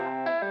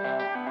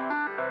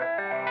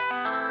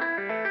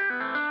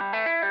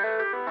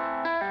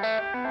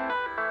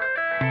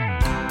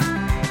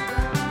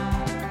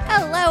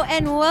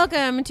and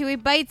welcome to a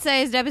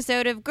bite-sized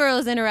episode of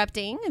Girls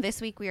Interrupting.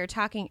 This week we are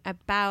talking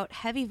about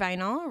Heavy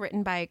Vinyl,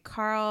 written by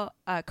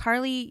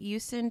Carly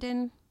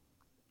Usenden,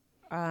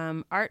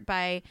 art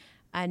by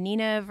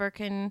Nina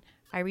Verkin,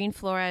 Irene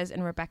Flores,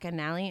 and Rebecca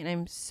Nally. And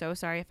I'm so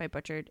sorry if I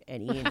butchered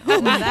any and all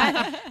of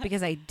that,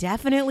 because I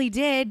definitely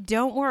did.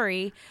 Don't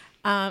worry.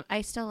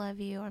 I still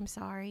love you. I'm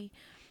sorry.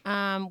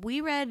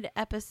 We read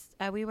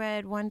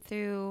one and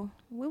two.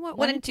 One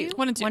and two.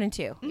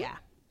 Mm-hmm. Yeah.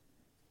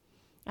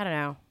 I don't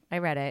know. I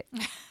read it.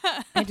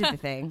 I did the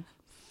thing.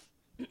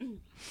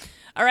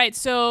 All right,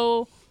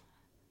 so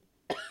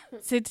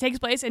it takes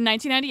place in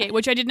 1998,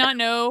 which I did not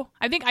know.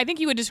 I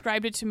think you had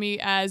described it to me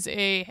as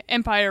a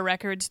Empire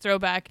Records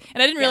throwback,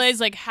 and I didn't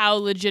realize like how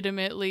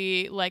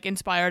legitimately like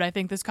inspired I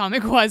think this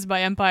comic was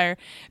by Empire,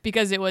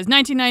 because it was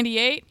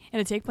 1998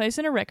 and it takes place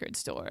in a record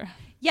store.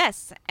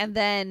 Yes, and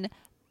then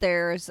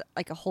there's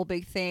like a whole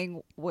big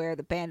thing where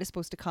the band is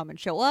supposed to come and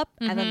show up,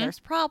 and then there's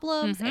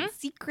problems and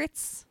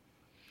secrets.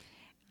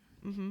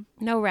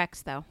 No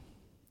Rex, though.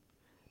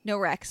 No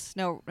Rex.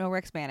 No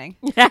Rex Manning.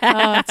 Oh,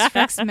 it's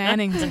Rex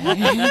Manning Day.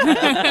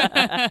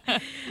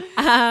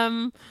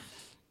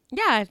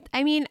 Yeah,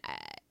 I mean,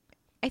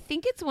 I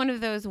think it's one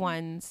of those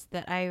ones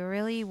that I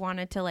really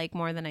wanted to like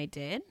more than I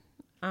did.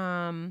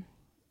 I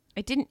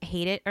didn't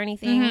hate it or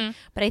anything,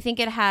 but I think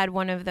it had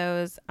one of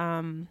those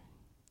I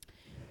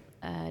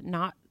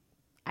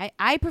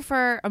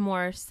prefer a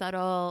more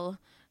subtle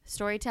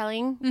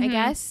storytelling, I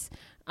guess.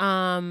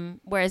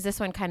 Whereas this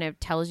one kind of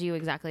tells you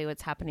exactly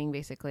what's happening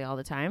basically all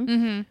the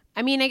time.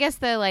 I mean, I guess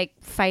the like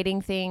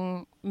fighting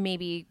thing,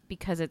 maybe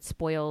because it's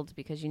spoiled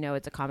because, you know,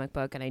 it's a comic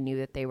book and I knew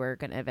that they were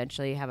going to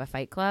eventually have a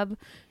fight club.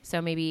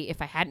 So maybe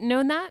if I hadn't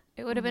known that,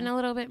 it would have been a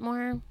little bit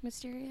more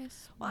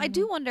mysterious. Well, I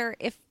do wonder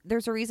if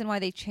there's a reason why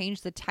they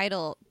changed the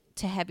title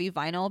to Heavy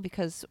Vinyl,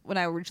 because when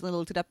I originally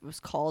looked it up, it was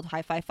called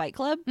Hi-Fi Fight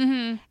Club.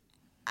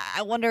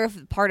 I wonder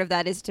if part of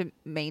that is to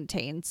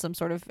maintain some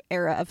sort of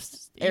era of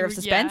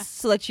suspense,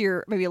 so that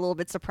you're maybe a little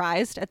bit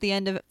surprised at the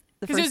end of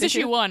the first issue. Because it was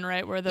issue 1,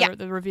 right, where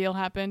the reveal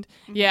happened.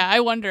 Yeah,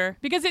 I wonder,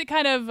 because it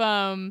kind of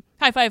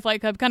Hi-Fi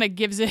Flight Club kind of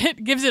gives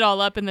it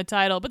all up in the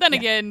title. But then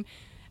again,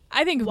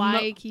 I think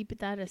why keep it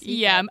that a secret?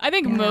 Yeah, I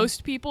think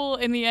most people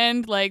in the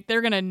end, like,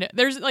 they're gonna know.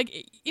 There's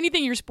like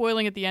anything you're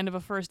spoiling at the end of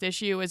a first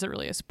issue isn't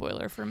really a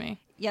spoiler for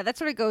me. Yeah, that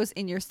sort of goes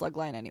in your slug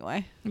line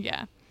anyway.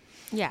 Yeah.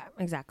 Yeah,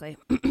 exactly.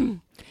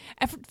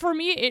 For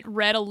me, it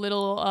read a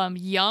little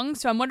young,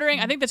 so I'm wondering.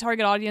 I think the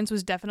target audience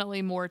was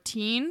definitely more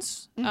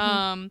teens.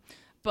 But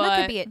that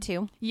could be it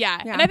too.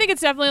 Yeah, and I think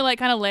it's definitely like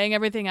kind of laying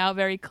everything out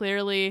very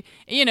clearly,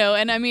 you know.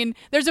 And I mean,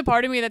 there's a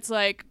part of me that's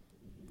like,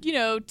 you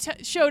know,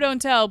 show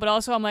don't tell, but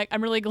also I'm like,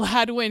 I'm really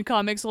glad when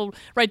comics will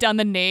write down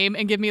the name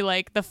and give me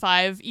like the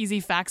 5 easy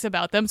facts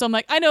about them. So I'm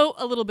like, I know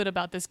a little bit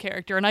about this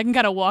character and I can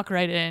kind of walk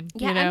right in.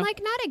 Yeah, you know? I'm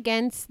like not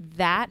against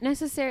that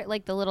necessarily,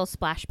 like the little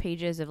splash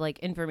pages of like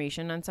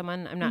information on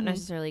someone. I'm not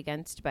necessarily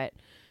against, but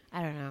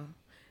I don't know.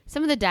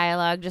 Some of the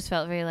dialogue just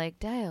felt very like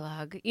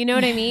dialogue. You know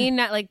what I mean?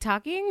 Not like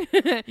talking.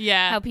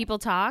 Yeah. How people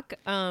talk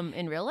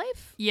in real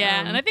life.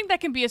 Yeah, and I think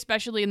that can be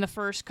especially in the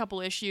first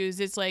couple issues.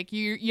 It's like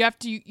you have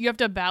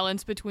to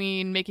balance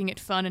between making it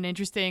fun and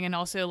interesting and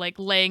also like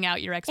laying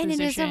out your exposition.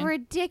 And it is a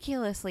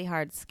ridiculously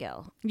hard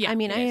skill. Yeah, I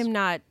mean, I is. am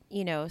not,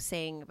 you know,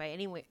 saying by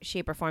any way,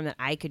 shape or form that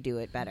I could do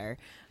it better.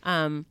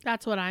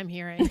 That's what I'm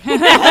hearing.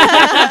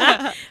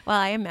 Well,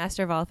 I am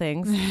master of all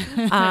things.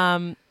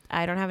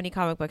 I don't have any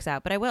comic books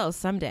out, but I will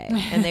someday,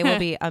 and they will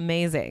be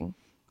amazing.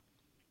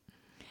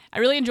 I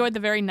really enjoyed the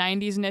very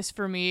 90s-ness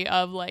for me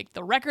of like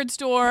the record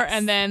store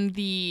and then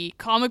the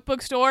comic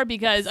book store,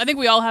 because I think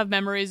we all have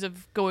memories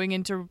of going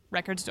into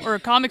record store or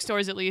comic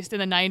stores, at least in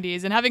the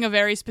 90s, and having a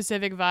very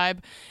specific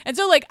vibe. And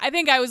so like I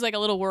think I was like a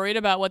little worried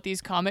about what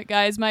these comic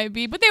guys might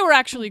be, but they were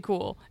actually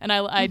cool, and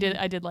I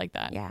did like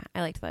that. Yeah,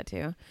 I liked that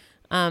too.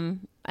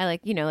 I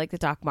like, you know, like the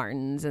Doc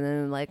Martens and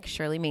then like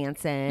Shirley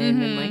Manson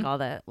and like all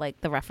the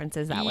like the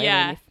references that way.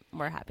 Yeah.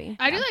 We're happy.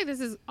 I do like this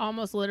is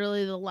almost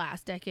literally the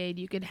last decade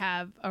you could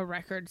have a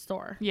record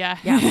store. Yeah.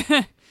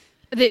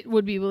 That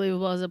would be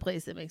believable as a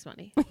place that makes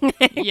money.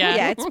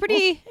 Yeah,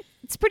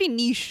 it's pretty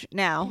niche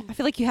now. I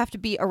feel like you have to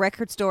be a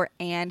record store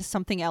and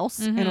something else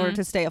in order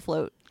to stay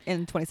afloat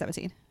in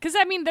 2017. Because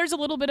I mean, there's a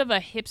little bit of a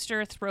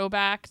hipster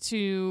throwback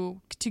to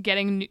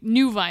getting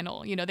new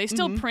vinyl. You know, they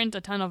still print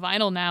a ton of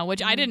vinyl now,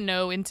 which I didn't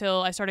know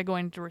until I started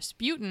going to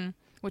Rasputin,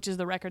 which is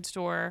the record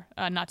store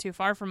not too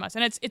far from us.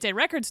 And it's a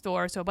record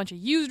store, so a bunch of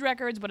used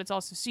records, but it's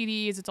also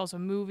CDs, it's also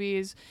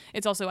movies,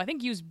 it's also, I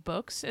think, used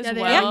books as Yeah,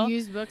 they well. have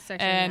used books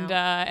section And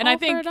now. and All I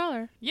think for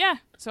 $1. yeah,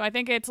 so I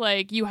think it's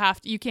like you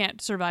can't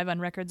survive on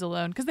records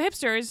alone, because the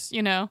hipsters,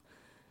 you know,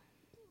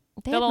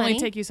 they'll only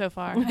take you so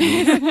far. Well,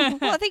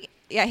 I think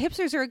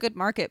hipsters are a good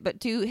market, but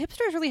do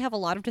hipsters really have a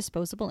lot of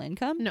disposable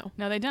income? No.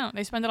 No, they don't.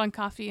 They spend it on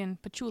coffee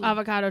and patchouli.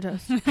 Avocado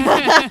toast.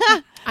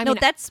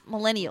 That's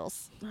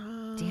millennials.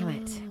 Damn it.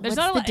 What's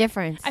not a the lot-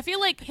 difference? I feel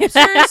like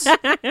hipsters.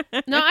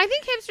 No, I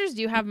think hipsters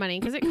do have money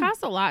because it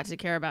costs a lot to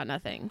care about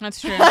nothing. That's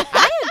true.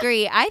 I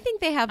agree. I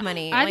think they have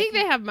money. I Like, think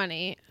they have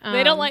money.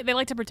 They don't like. They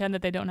like to pretend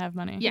that they don't have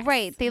money. Yes.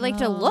 right. They like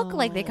to look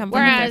like they come from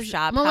a Whereas thrift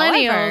shop.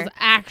 millennials However,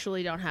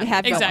 actually don't have They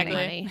have that Exactly.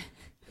 money.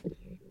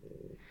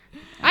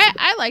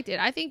 I liked it.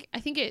 I think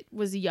it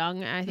was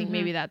young. And I think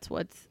maybe that's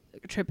what's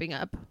tripping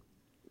up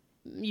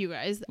you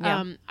guys.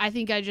 Yeah. I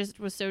think I just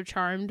was so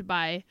charmed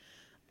by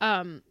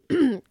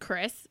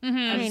Chris. Mm-hmm.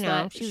 I just I know.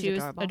 thought She was she was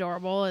adorable.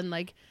 adorable and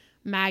like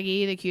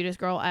Maggie, the cutest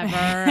girl ever.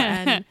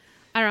 And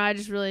I don't know. I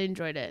just really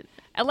enjoyed it.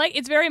 I like.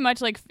 It's very much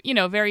like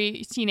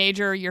very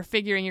teenager. You're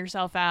figuring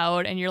yourself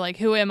out, and you're like,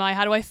 who am I?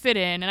 How do I fit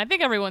in? And I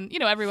think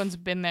everyone's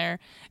been there,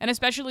 and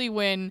especially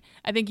when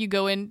I think you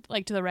go in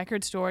like to the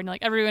record store and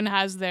like everyone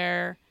has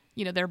their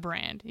their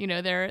brand,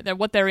 their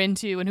what they're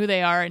into and who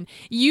they are, and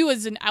you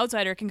as an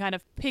outsider can kind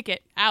of pick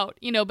it out,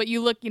 but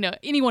you look,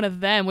 any one of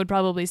them would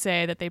probably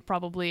say that they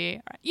probably,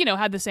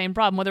 had the same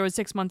problem, whether it was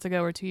 6 months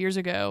ago or 2 years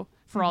ago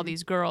for all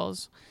these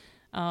girls.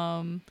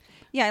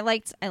 Yeah, I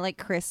like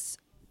Chris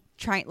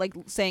trying, like,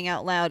 saying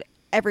out loud,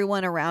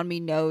 everyone around me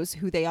knows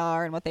who they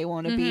are and what they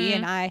want to be,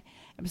 and I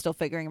am still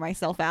figuring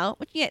myself out,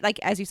 which, yeah, like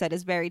as you said,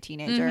 is very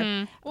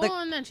teenager. Well, Like,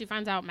 and then she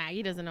finds out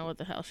Maggie doesn't know what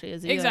the hell she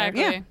is either.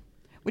 Exactly. Yeah.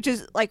 which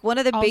is like one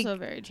of the Also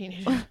very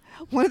teenager.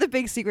 one of the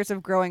big secrets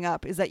of growing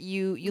up is that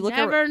you look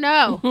Never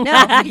know.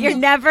 no, you're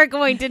never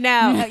going to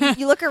know.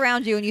 you look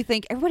around you and you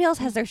think everybody else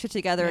has their shit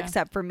together Yeah.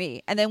 except for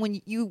me. And then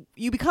when you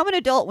become an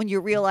adult, when you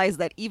realize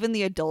that even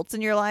the adults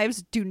in your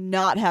lives do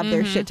not have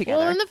their shit together.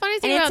 Well, and the funny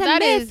And thing it's about a that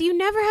myth. is You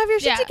never have your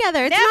shit Yeah.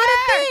 together. It's Never! not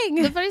a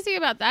thing. the funniest thing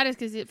about that is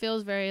because it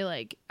feels very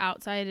like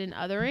outside and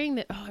othering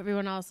that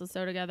everyone else is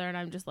so together and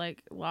I'm just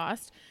like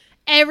lost.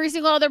 Every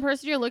single other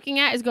person you're looking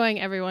at is going,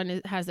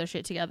 has their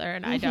shit together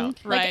and I don't.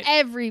 Right. Like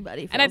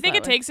everybody. And I feels think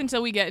that it way. takes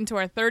until we get into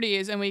our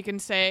 30s and we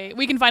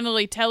can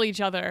finally tell each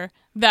other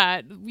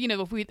that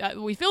if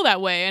we feel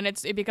that way, and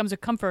it becomes a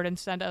comfort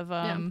instead of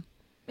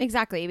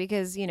Exactly,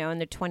 because, in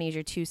the 20s,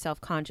 you're too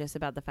self-conscious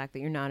about the fact that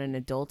you're not an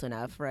adult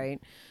enough, right?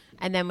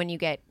 And then when you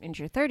get into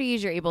your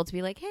 30s, you're able to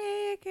be like, hey,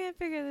 I can't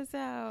figure this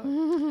out.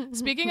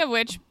 Speaking of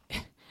which,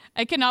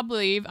 I cannot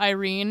believe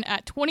Irene,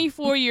 at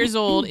 24 years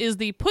old, is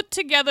the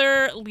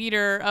put-together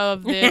leader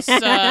of this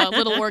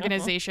little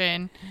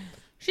organization.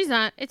 She's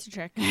not. It's a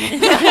trick. We're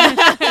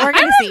I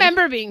gonna see.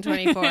 remember being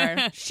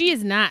 24. She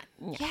is not.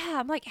 Yeah,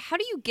 I'm like, how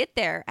do you get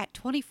there at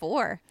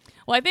 24?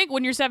 Well, I think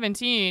when you're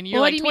 17, you're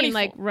Well, what like do you 24. mean,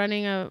 like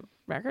running a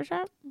record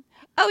shop?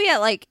 Oh yeah,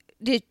 like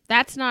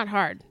That's not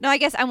hard. I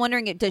guess I'm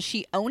wondering, does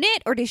she own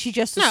it or is she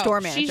just a No,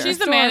 store she's manager? She's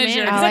the store manager.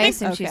 manager. 'Cause Oh, I I think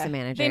assume she's okay. the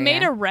manager. they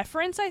made yeah. a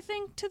reference, I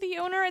think, to the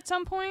owner at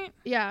some point.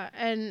 Yeah,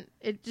 and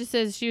it just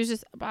says she was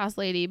just a boss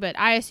lady, but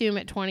I assume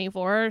at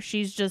 24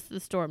 she's just the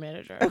store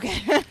manager. Okay.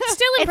 Still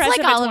It's impressive. like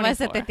at all of us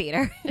at 24. the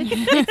theater.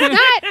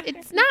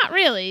 It's not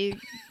really.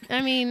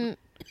 I mean,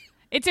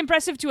 It's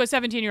impressive to a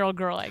 17-year-old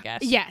girl, I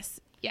guess. yes.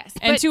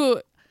 And But,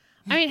 to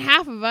I mean,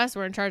 half of us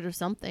were in charge of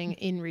something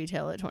in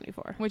retail at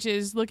 24. which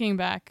is, looking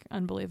back,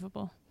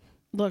 unbelievable.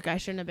 Look, I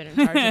shouldn't have been in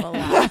charge of a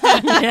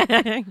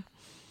lot.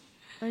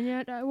 And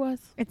yet I was.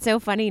 It's so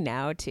funny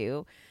now,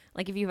 too.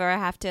 Like, if you ever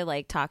have to,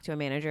 like, talk to a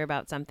manager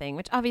about something,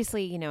 which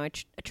obviously, I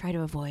try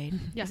to avoid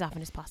as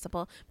often as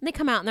possible. And they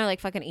come out and they're, like,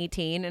 fucking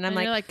 18. And I'm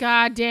You're like, like,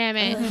 God damn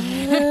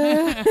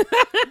it.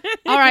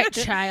 All right,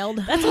 child.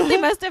 that's what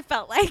they must have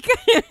felt like.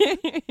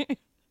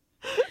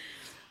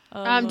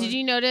 Did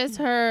you notice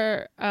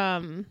her,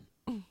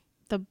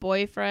 the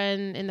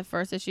boyfriend in the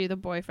first issue, the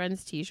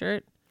boyfriend's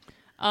t-shirt?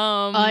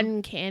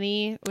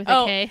 Uncanny with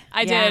a K.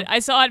 I Yeah. did. I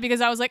saw it because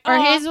I was like, Or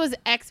oh. his was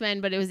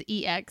X-Men, but it was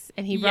EX,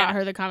 and he brought Yeah.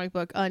 her the comic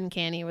book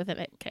Uncanny with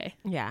a K.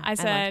 Yeah. I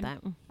said,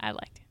 loved that. I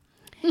liked it.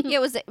 Yeah,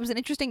 it was an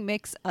interesting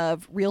mix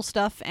of real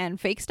stuff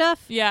and fake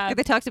stuff. Yeah. Like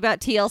they talked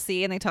about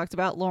TLC and they talked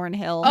about Lauryn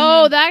Hill.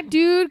 Oh, that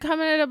dude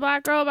coming at a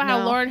black girl about how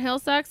No. Lauryn Hill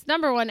sucks.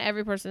 Number one,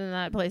 every person in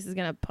that place is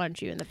going to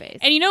punch you in the face.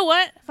 And you know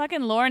what? Fucking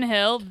Lauryn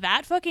Hill,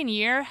 that fucking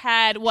year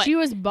had what? She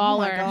was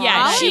baller. God.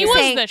 yeah, All she I'm was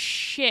saying- the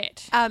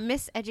shit.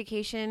 Miss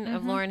Education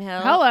of Lauryn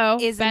Hill Hello,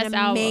 is best an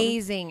album.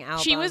 amazing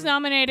album. She was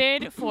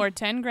nominated for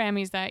 10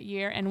 Grammys that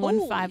year and won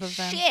Holy 5 of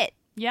them. shit.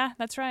 Yeah,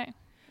 that's right.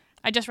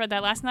 I just read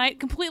that last night.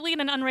 Completely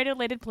in an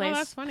unrated place. Oh,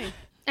 that's funny.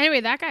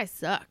 Anyway, that guy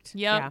sucked.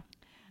 Yep. Yeah.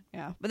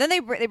 Yeah. But then they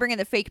bring in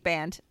the fake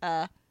band,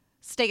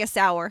 Stega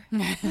Sour,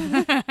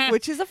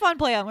 which is a fun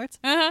play on words.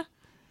 Uh-huh.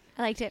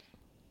 I liked it.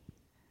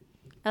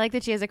 I like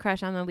that she has a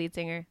crush on the lead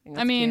singer. think I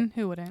that's mean, cute.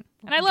 who wouldn't?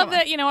 And I love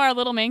that, our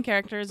little main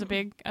character is a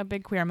big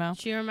queer mo.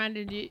 She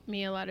reminded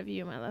me a lot of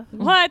you, my love.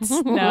 What?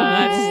 No,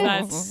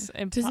 that's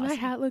impossible. Does my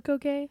hat look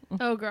okay?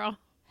 Oh, girl.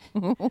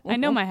 I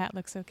know my hat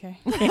looks okay.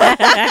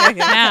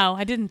 Now,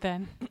 I didn't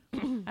then.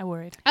 I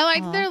worried. I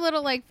liked their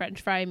little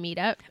French fry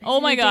meetup. Oh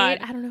Is my it a God.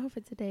 date? I don't know if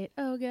it's a date.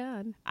 Oh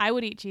god. I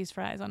would eat cheese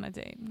fries on a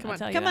date. I'll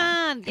tell you Come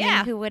that. on. I mean,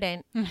 Yeah. who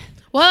wouldn't?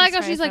 Well, I Cheese go.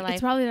 fries She's for like, life.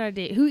 it's probably not a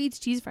date. Who eats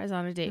cheese fries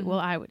on a date? Well,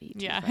 I would eat.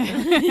 cheese Yeah. fries.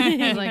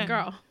 I was like,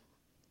 girl.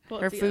 pull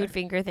it Her together. food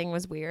finger thing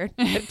was weird.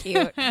 But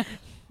cute. I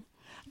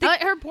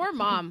like her poor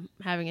mom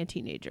having a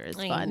teenager is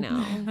I fun.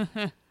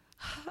 know.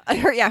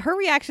 Her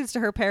reactions to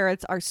her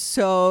parents are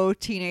so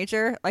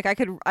teenager. Like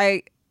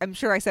I'm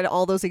sure I said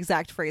all those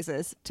exact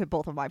phrases to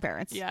both of my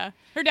parents. Yeah,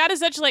 her dad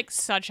is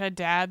such a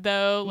dad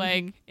though.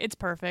 Like it's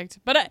perfect.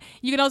 But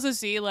you can also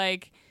see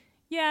like,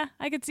 yeah,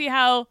 I could see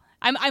how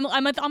I'm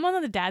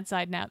on the dad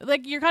side now.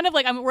 Like you're kind of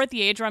like we're at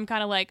the age where I'm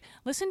kind of like,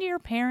 listen to your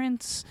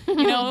parents. You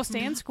know,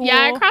 stay in school.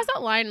 Yeah, I crossed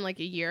that line like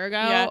a year ago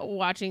Yeah.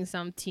 watching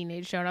some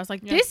teenage show, and I was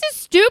like, "This is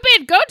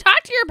stupid. Go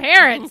talk to your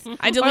parents."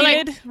 I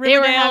deleted they were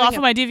Riverdale having off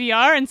of my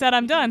DVR and said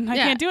I'm done. I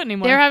Yeah. can't do it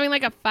anymore. They were having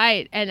like a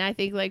fight, and I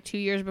think like 2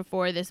 years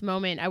before this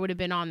moment, I would have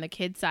been on the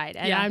kid side,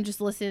 and Yeah. I'm just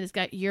listening to this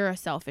guy. You're a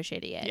selfish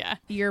idiot. Yeah.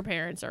 Your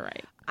parents are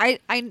right. I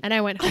And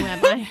I went, "Who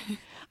am I?"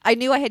 I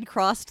knew I had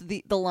crossed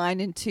the line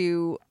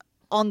into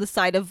on the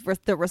side of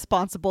the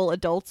responsible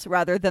adults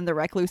rather than the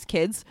recluse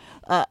kids.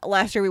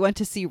 Last year we went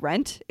to see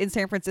Rent in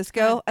San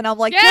Francisco, and I'm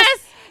like,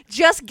 Yes!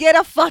 just get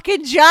a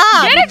fucking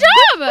job. Get a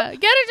job.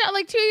 Get a job.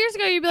 Like 2 years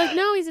ago, you'd be like,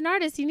 "No, he's an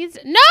artist. He needs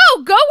to."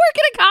 No, go work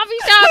at a coffee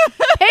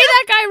shop. Pay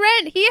that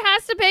guy rent. He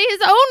has to pay his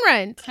own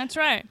rent. That's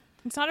right.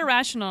 It's not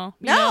irrational.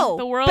 You No, know,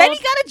 the world. Benny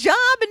got a job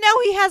and now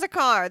he has a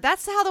car.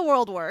 That's how the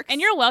world works. And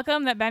you're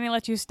welcome that Benny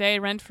let you stay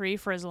rent free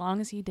for as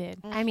long as he did.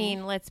 I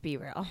mean, let's be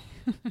real.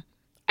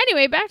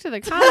 Anyway, back to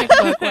the comic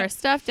book where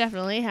stuff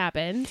definitely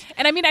happened.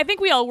 And I mean, I think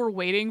we all were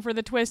waiting for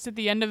the twist at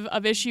the end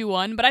of issue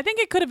 1, but I think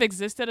it could have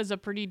existed as a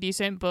pretty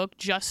decent book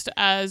just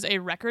as a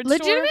record store.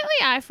 Legitimately,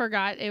 I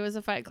forgot it was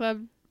a Fight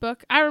Club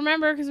book. I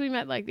remember because we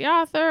met like the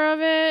author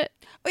of it,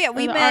 oh yeah,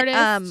 we the met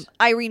artist.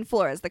 Irene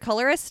Flores, the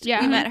colorist.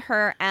 Yeah. we Mhm. met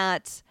her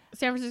at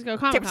San Francisco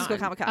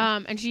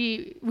Comic-Con. And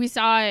we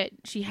saw it.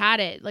 She had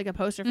it like a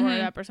poster for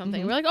it up or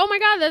something. We're like, "Oh my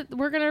god,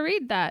 we're gonna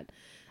read that."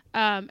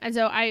 And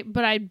so I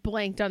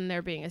blanked on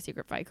there being a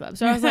secret Fight Club.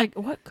 So I was like,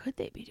 what could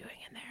they be doing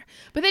in there?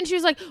 But then she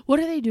was like, what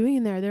are they doing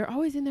in there? They're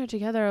always in there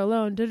together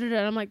alone. And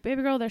I'm like,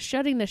 baby girl, they're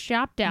shutting the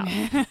shop down.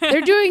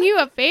 They're doing you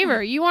a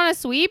favor. You want to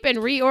sweep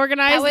and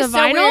reorganize That was the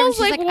so weird. vinyls? She's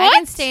Like, like, I what?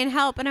 can stay and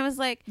help. And I was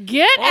like,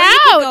 Get or you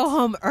could go out.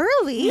 home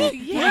early.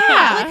 Yeah.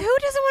 Like, who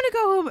doesn't want to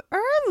go home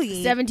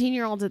early?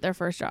 17-year-olds at their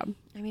first job.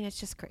 I mean, it's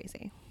just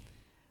crazy.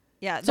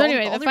 yeah. So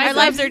anyway, the only Fight Our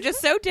Club- lives are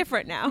just so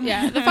different now.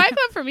 Yeah, the Fight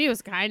Club for me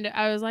was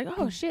I was like,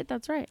 oh shit,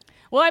 that's right.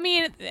 Well, I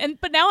mean,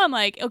 but now I'm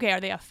like, okay,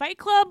 are they a fight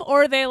club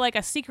or are they like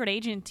a secret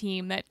agent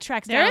team that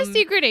tracks They're down? a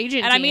secret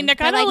agent. And I mean, team. they're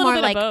kind of a little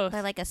bit like of both.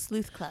 they're like a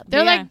sleuth club.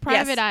 They're Yeah. like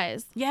Private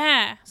Eyes.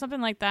 Yeah,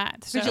 something like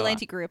that. So,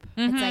 vigilante group.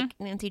 It's like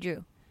Nancy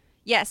Drew.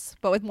 Yes,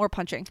 but with more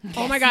punching.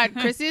 Oh my god,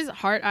 Chrissy's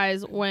heart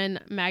eyes when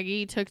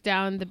Maggie took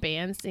down the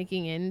band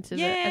sneaking into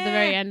at the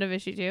very end of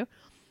issue 2.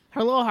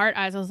 Her little heart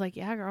eyes. I was like,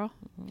 yeah, girl.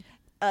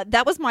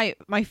 That was my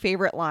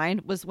favorite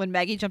line was when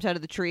Maggie jumped out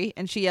of the tree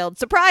and she yelled,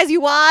 "Surprise,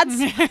 you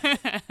wads!"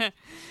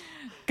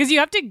 Because you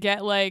have to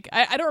get like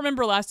I don't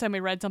remember last time we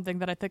read something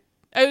that I think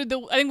when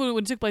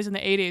it took place in the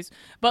 80s,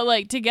 but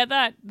like to get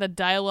the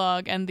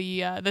dialogue and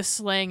the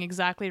slang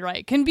exactly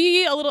right can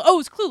be a little. Oh,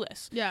 it's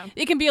Clueless. Yeah.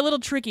 It can be a little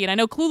tricky, and I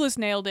know Clueless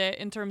nailed it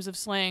in terms of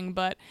slang,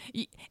 but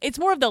it's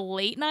more of the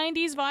late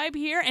 90s vibe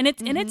here, and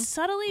it's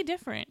subtly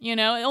different. You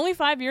know, only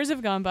 5 years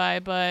have gone by,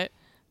 but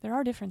there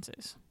are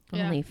differences.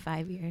 Yeah. Only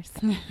 5 years.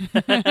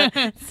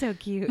 So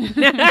cute.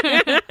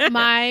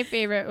 My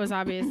favorite was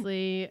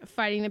obviously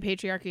Fighting the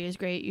Patriarchy is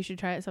great. You should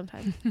try it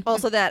sometime.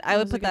 Also, that I That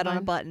would was a put good that on a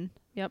line. button.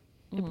 Yep.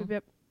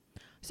 Yep.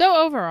 So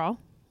overall,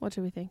 what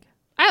do we think?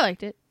 I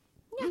liked it.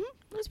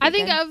 I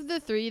think of the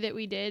 3 that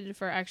we did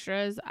for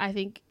extras, I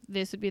think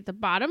this would be at the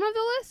bottom of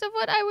the list of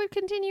what I would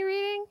continue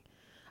reading.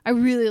 I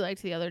really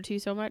liked the other 2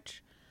 so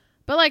much.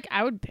 But like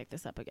I would pick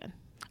this up again.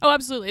 Oh,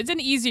 absolutely. It's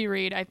an easy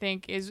read, I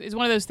think, is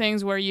one of those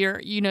things where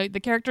the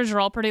characters are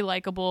all pretty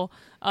likable.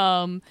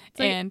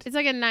 It's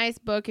like a nice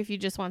book if you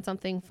just want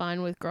something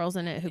fun with girls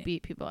in it who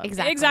beat people up.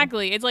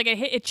 Exactly. It's like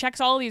it checks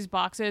all these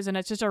boxes, and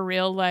it's just a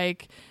real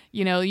like,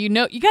 you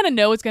kind of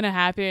know what's going to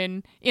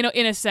happen, in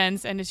a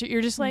sense, and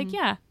you're just like,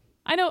 yeah,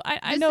 I know.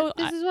 I know.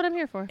 This is what I'm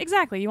here for.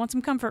 Exactly. You want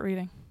some comfort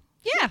reading.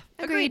 Yeah,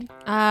 agreed.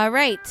 All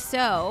right.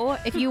 So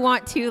if you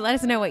want to let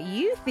us know what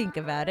you think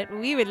about it,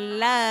 we would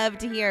love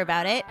to hear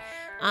about it.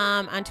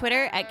 On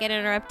Twitter at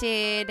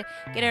GetInterrupted,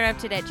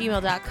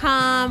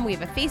 getinterrupted@gmail.com. We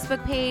have a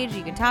Facebook page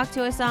you can talk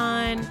to us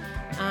on.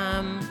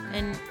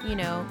 And,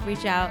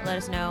 reach out, let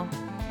us know.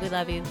 We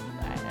love you.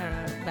 I don't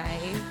know.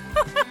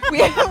 Bye. we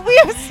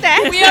have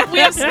snacks. We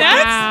have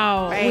snacks.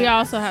 Wow. Right. We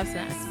also have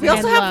snacks. We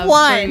also And have love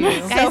wine. for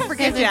you. So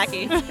forgive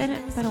Jackie.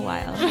 It's been a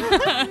while.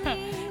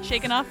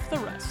 Shaking off the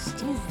rust.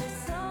 Jesus.